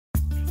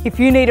If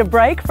you need a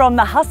break from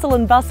the hustle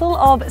and bustle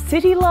of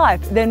city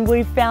life, then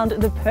we've found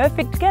the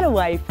perfect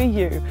getaway for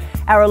you.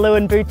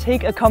 Araluen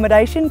Boutique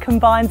Accommodation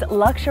combines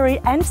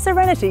luxury and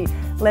serenity,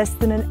 less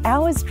than an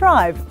hour's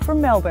drive from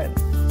Melbourne.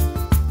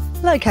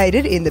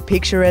 Located in the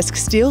picturesque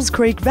Steeles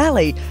Creek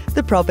Valley,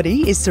 the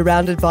property is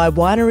surrounded by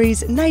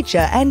wineries,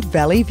 nature and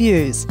valley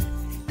views.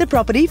 The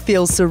property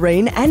feels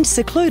serene and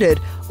secluded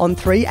on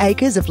 3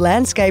 acres of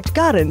landscaped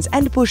gardens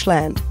and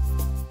bushland.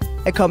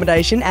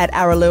 Accommodation at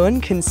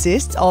Araluen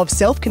consists of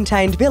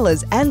self-contained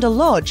villas and a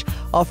lodge,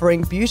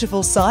 offering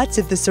beautiful sights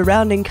of the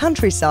surrounding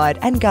countryside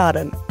and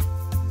garden.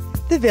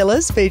 The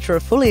villas feature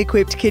a fully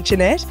equipped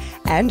kitchenette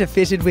and are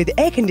fitted with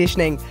air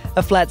conditioning,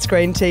 a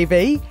flat-screen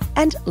TV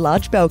and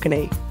large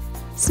balcony.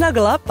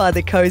 Snuggle up by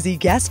the cosy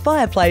gas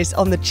fireplace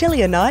on the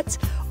chillier nights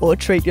or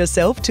treat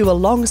yourself to a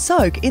long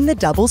soak in the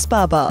double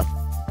spa bath.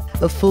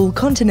 A full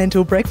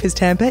continental breakfast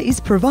hamper is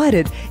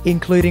provided,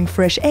 including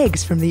fresh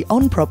eggs from the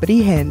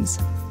on-property hens.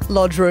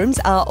 Lodge rooms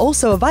are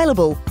also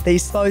available.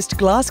 These boast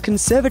glass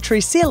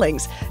conservatory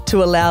ceilings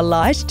to allow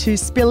light to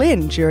spill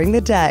in during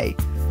the day.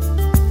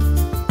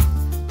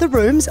 The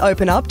rooms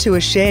open up to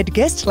a shared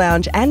guest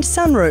lounge and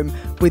sunroom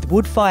with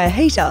wood fire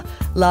heater,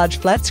 large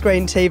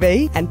flat-screen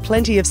TV and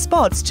plenty of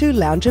spots to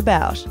lounge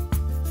about.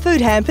 Food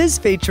hampers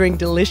featuring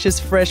delicious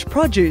fresh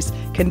produce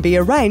can be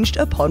arranged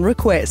upon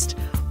request,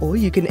 or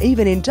you can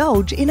even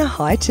indulge in a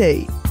high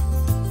tea.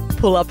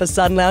 Pull up a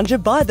sun lounger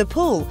by the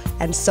pool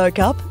and soak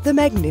up the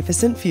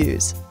magnificent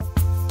views.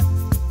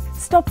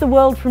 Stop the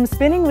world from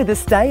spinning with a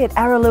stay at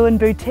Araluen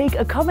Boutique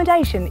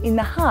Accommodation in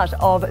the heart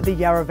of the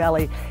Yarra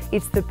Valley.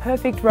 It's the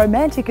perfect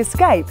romantic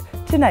escape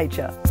to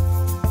nature.